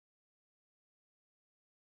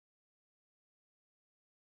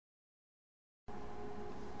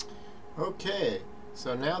Okay,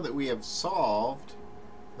 so now that we have solved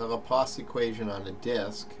the Laplace equation on a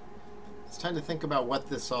disk, it's time to think about what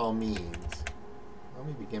this all means. Let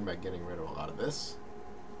me begin by getting rid of a lot of this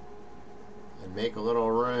and make a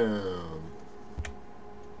little room.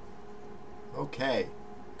 Okay,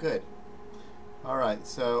 good. All right,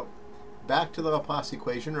 so back to the Laplace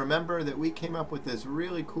equation. Remember that we came up with this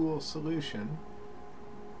really cool solution.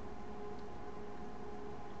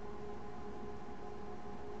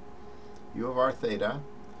 U of r theta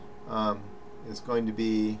is going to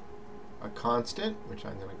be a constant, which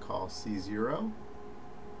I'm going to call C0,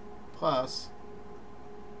 plus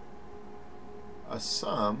a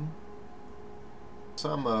sum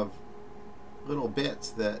of little bits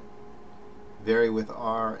that vary with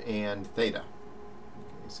r and theta.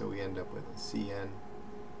 Okay, so we end up with a Cn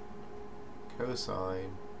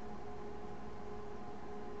cosine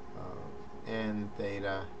of n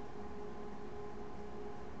theta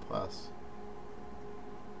plus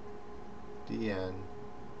dn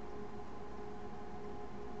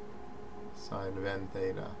sine of n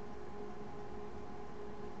theta.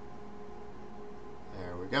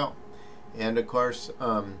 There we go. And of course,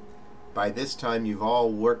 by this time you've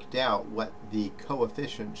all worked out what the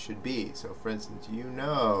coefficient should be. So for instance, you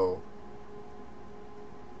know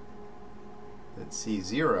that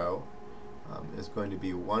C0 is going to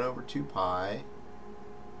be 1 over 2 pi.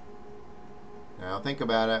 Now think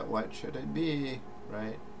about it. What should it be,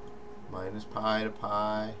 right? Minus pi to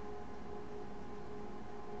pi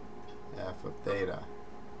f of theta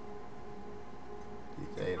d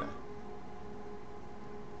theta.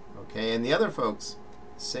 Okay, and the other folks,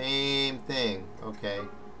 same thing. Okay,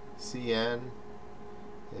 Cn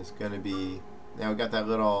is going to be, now we got that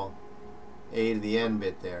little a to the n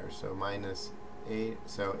bit there, so minus a,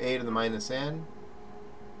 so a to the minus n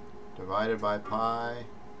divided by pi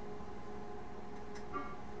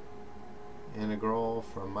integral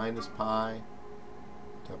from minus pi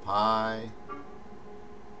to pi,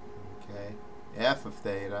 okay, f of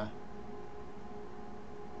theta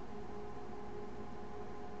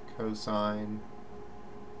cosine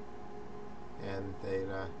n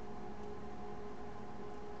theta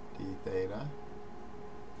d theta,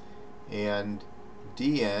 and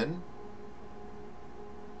dn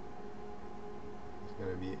is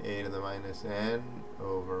going to be a to the minus n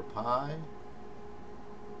over pi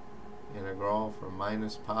integral from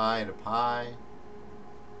minus pi to pi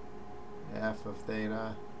f of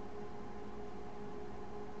theta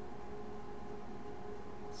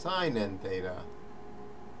sine n theta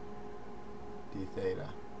d theta.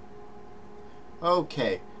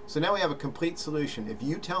 Okay, so now we have a complete solution. If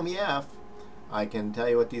you tell me f, I can tell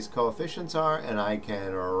you what these coefficients are, and I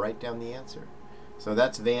can write down the answer. So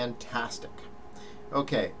that's fantastic.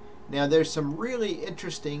 Okay, now there's some really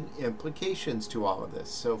interesting implications to all of this.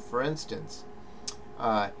 So for instance,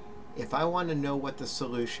 if I want to know what the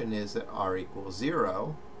solution is at r equals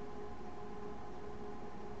 0,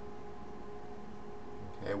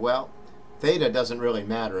 okay, well, theta doesn't really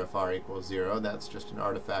matter if r equals 0. That's just an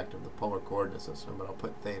artifact of the polar coordinate system, but I'll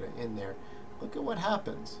put theta in there. Look at what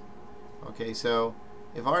happens. Okay, so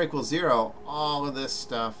if r equals 0, all of this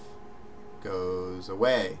stuff goes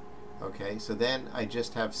away. Okay, so then I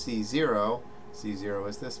just have C0. C0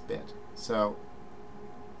 is this bit. So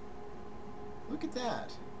look at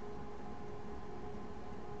that.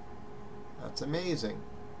 That's amazing.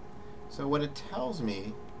 So what it tells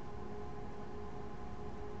me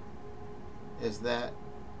is that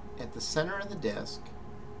at the center of the disk,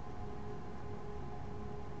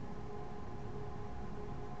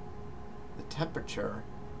 the temperature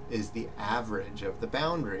is the average of the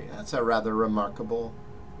boundary. That's a rather remarkable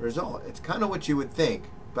result. It's kind of what you would think,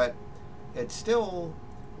 but it's still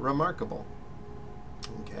remarkable,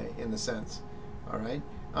 okay, in a sense. All right.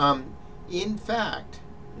 In fact,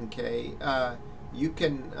 okay, you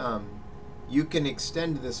can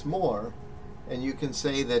extend this more, and you can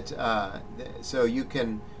say that so you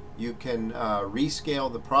can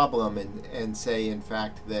rescale the problem and say, in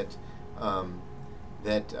fact, that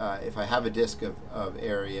if I have a disk of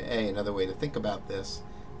area A, another way to think about this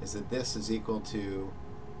is that this is equal to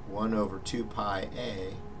 1 over 2 pi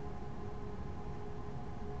A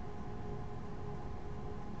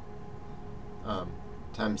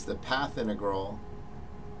times the path integral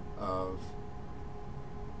of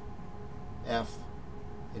f.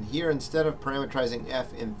 And here, instead of parametrizing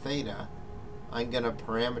f in theta, I'm going to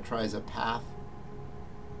parameterize a path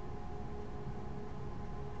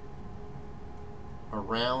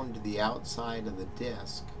around the outside of the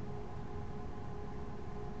disk.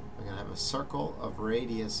 I'm going to have a circle of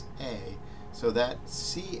radius A, so that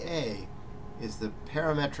CA is the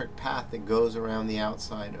parametric path that goes around the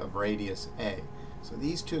outside of radius a. So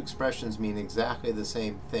these two expressions mean exactly the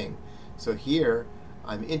same thing. So here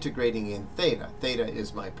I'm integrating in theta. Theta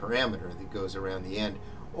is my parameter that goes around the end.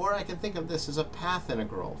 Or I can think of this as a path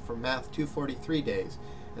integral for Math 243 days.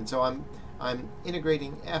 And so I'm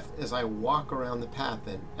integrating f as I walk around the path,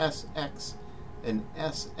 and sx and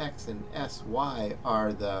sy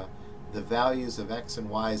are the values of x and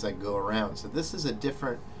y as I go around. So this is a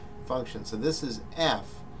different function. So this is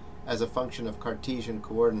f as a function of Cartesian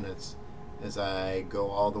coordinates as I go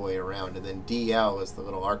all the way around, and then dl is the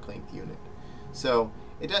little arc length unit. So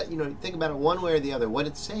think about it one way or the other. What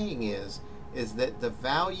it's saying is that the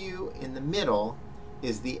value in the middle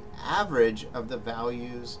is the average of the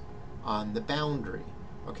values on the boundary.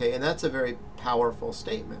 Okay, and that's a very powerful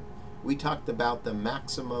statement. We talked about the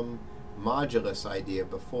maximum modulus idea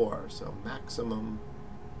before. So maximum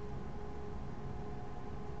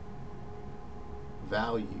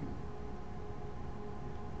value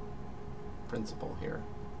principle here.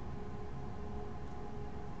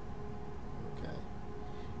 Okay,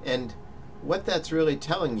 and what that's really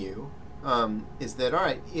telling you is that, all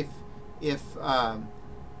right, if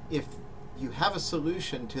you have a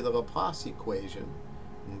solution to the Laplace equation,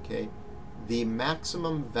 okay, the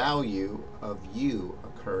maximum value of u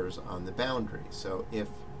occurs on the boundary. So if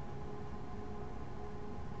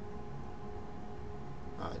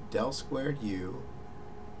del squared u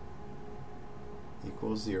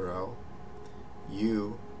equals 0,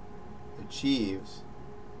 u achieves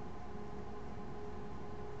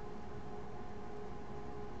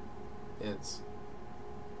its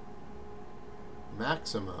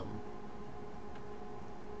maximum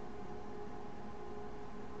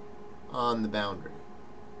on the boundary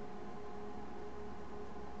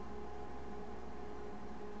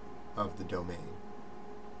of the domain.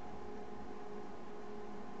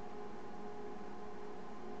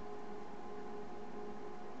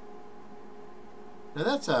 Now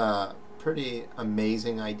that's a pretty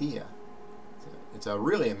amazing idea. It's a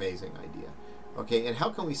really amazing idea. Okay, and how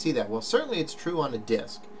can we see that? Well, certainly it's true on a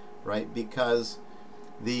disk, right? Because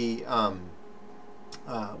the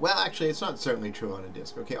well, actually, it's not certainly true on a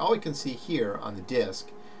disk. Okay, all we can see here on the disk,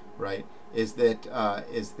 right, is that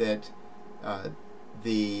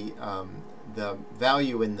the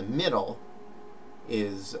value in the middle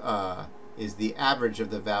is the average of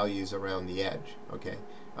the values around the edge. Okay,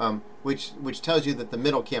 which tells you that the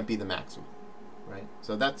middle can't be the maximum, right?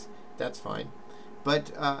 So that's fine.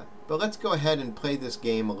 But let's go ahead and play this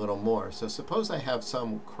game a little more. So suppose I have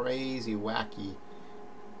some crazy, wacky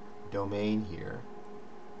domain here.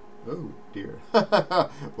 Oh dear.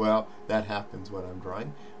 Well, that happens when I'm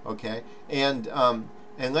drawing. Okay, and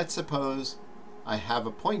let's suppose I have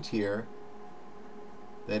a point here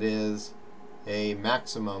that is a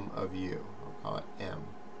maximum of u. I'll call it m.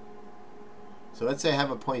 So let's say I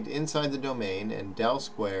have a point inside the domain, and del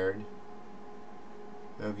squared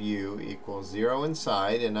of u equals 0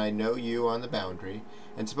 inside, and I know u on the boundary.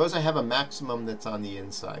 And suppose I have a maximum that's on the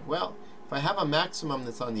inside. Well, if I have a maximum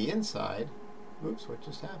that's on the inside, oops, what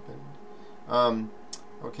just happened?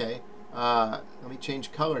 Okay, let me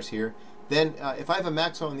change colors here. Then if I have a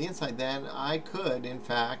maximum on the inside, then I could, in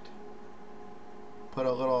fact, put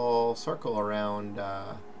a little circle around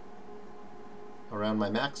around my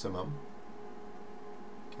maximum.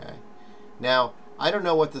 Okay. Now, I don't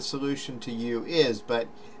know what the solution to u is, but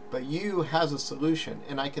u has a solution,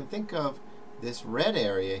 and I can think of this red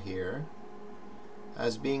area here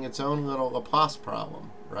as being its own little Laplace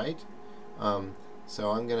problem, right?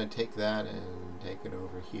 So I'm going to take that and take it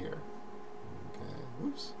over here. Okay.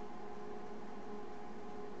 Oops.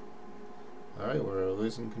 All right, we're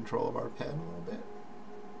losing control of our pen a little bit.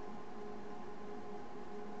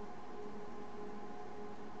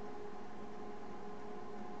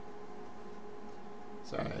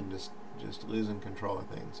 Sorry, I'm just losing control of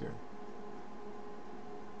things here.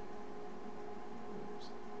 Oops.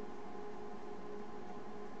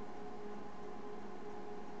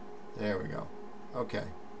 There we go. Okay.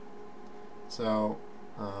 So,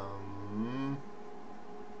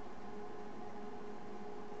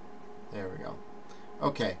 there we go.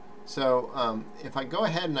 Okay. So, if I go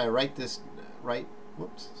ahead and I write this,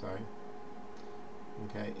 whoops, sorry.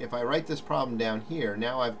 Okay. If I write this problem down here,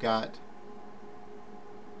 now I've got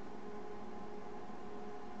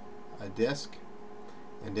a disk,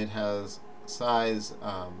 and it has size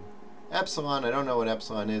epsilon. I don't know what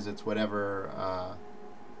epsilon is. It's whatever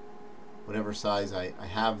whatever size I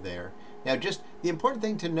have there. Now, just the important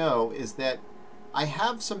thing to know is that I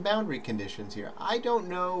have some boundary conditions here. I don't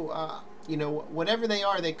know, you know, whatever they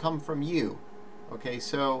are, they come from u. Okay,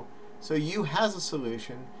 so u has a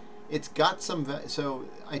solution. it's got some, so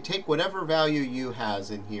I take whatever value u has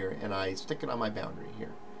in here and I stick it on my boundary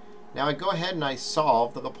here. Now I go ahead and I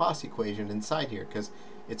solve the Laplace equation inside here because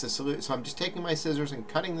it's a solution. So I'm just taking my scissors and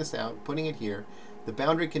cutting this out, putting it here. The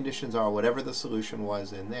boundary conditions are whatever the solution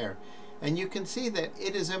was in there. And you can see that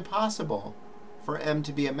it is impossible for m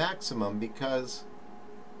to be a maximum, because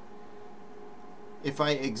if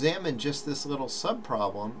I examine just this little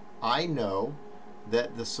subproblem, I know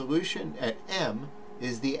that the solution at m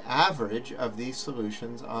is the average of these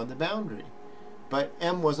solutions on the boundary. But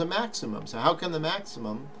m was a maximum, so how can the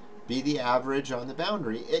maximum be the average on the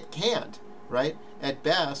boundary? It can't, right? At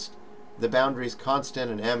best, the boundary is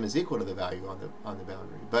constant and m is equal to the value on the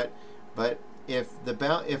boundary. But if the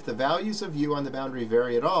values of u on the boundary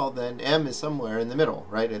vary at all, then m is somewhere in the middle,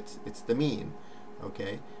 right? It's the mean.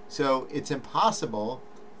 Okay, so it's impossible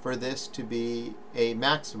for this to be a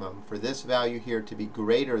maximum, for this value here to be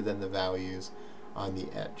greater than the values on the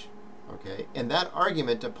edge. Okay, and that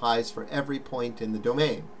argument applies for every point in the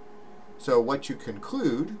domain. So what you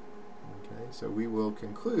conclude, okay, so we will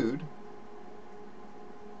conclude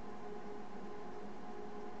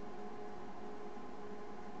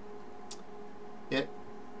it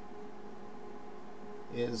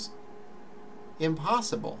is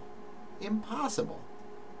impossible,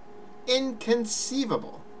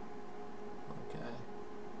 inconceivable,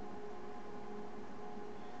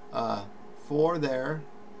 okay, for there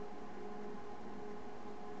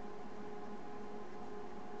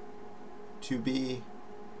to be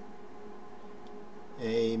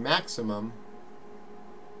a maximum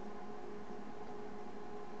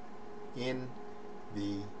in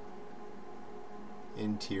the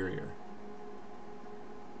interior.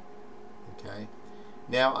 Okay.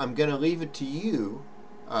 Now I'm going to leave it to you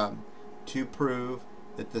to prove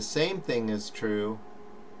that the same thing is true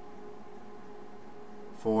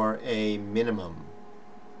for a minimum.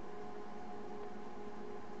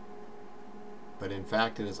 But in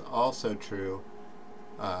fact, it is also true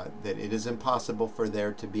that it is impossible for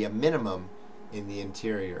there to be a minimum in the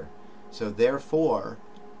interior. So therefore,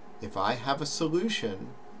 if I have a solution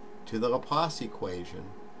to the Laplace equation,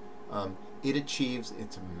 it achieves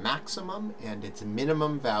its maximum and its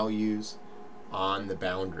minimum values on the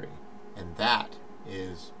boundary. And that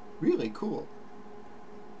is really cool.